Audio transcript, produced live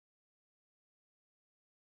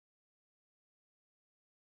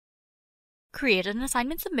Create an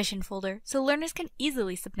assignment submission folder so learners can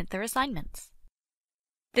easily submit their assignments.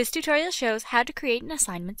 This tutorial shows how to create an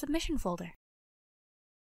assignment submission folder.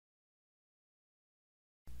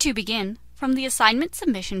 To begin, from the Assignment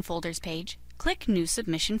Submission Folders page, click New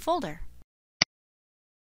Submission Folder.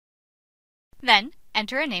 Then,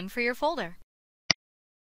 enter a name for your folder.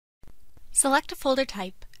 Select a folder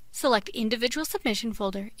type. Select Individual Submission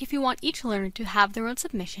Folder if you want each learner to have their own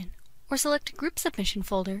submission, or select Group Submission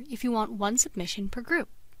Folder if you want one submission per group.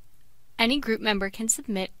 Any group member can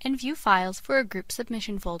submit and view files for a group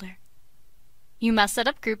submission folder. You must set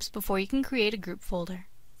up groups before you can create a group folder.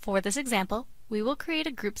 For this example, we will create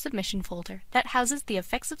a group submission folder that houses the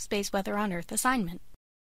Effects of Space Weather on Earth assignment.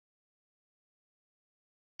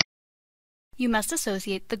 You must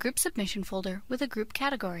associate the group submission folder with a group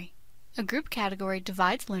category. A group category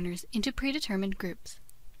divides learners into predetermined groups.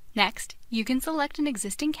 Next, you can select an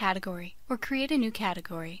existing category or create a new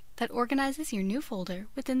category that organizes your new folder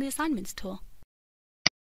within the Assignments tool.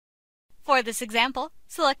 For this example,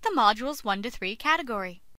 select the Modules 1 to 3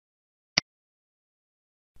 category.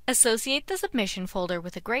 Associate the submission folder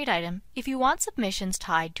with a grade item if you want submissions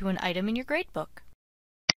tied to an item in your gradebook.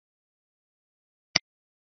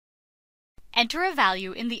 Enter a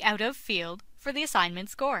value in the Out of field for the assignment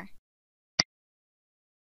score.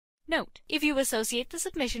 Note, if you associate the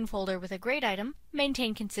submission folder with a grade item,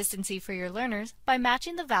 maintain consistency for your learners by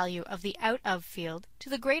matching the value of the Out of field to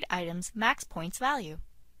the grade item's max points value.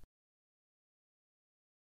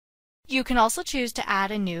 You can also choose to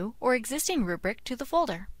add a new or existing rubric to the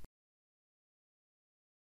folder.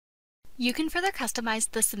 You can further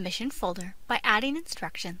customize the submission folder by adding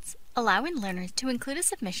instructions, allowing learners to include a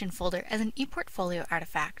submission folder as an ePortfolio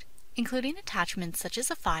artifact, including attachments such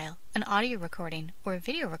as a file, an audio recording, or a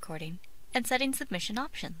video recording, and setting submission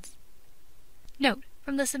options. Note,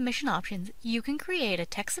 from the submission options, you can create a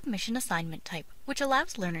text submission assignment type, which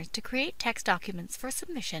allows learners to create text documents for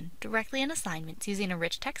submission directly in assignments using a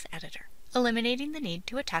rich text editor, eliminating the need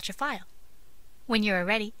to attach a file. When you are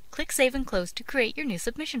ready, click Save and Close to create your new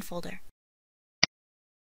submission folder.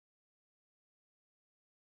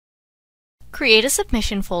 Create a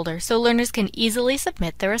submission folder so learners can easily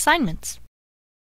submit their assignments.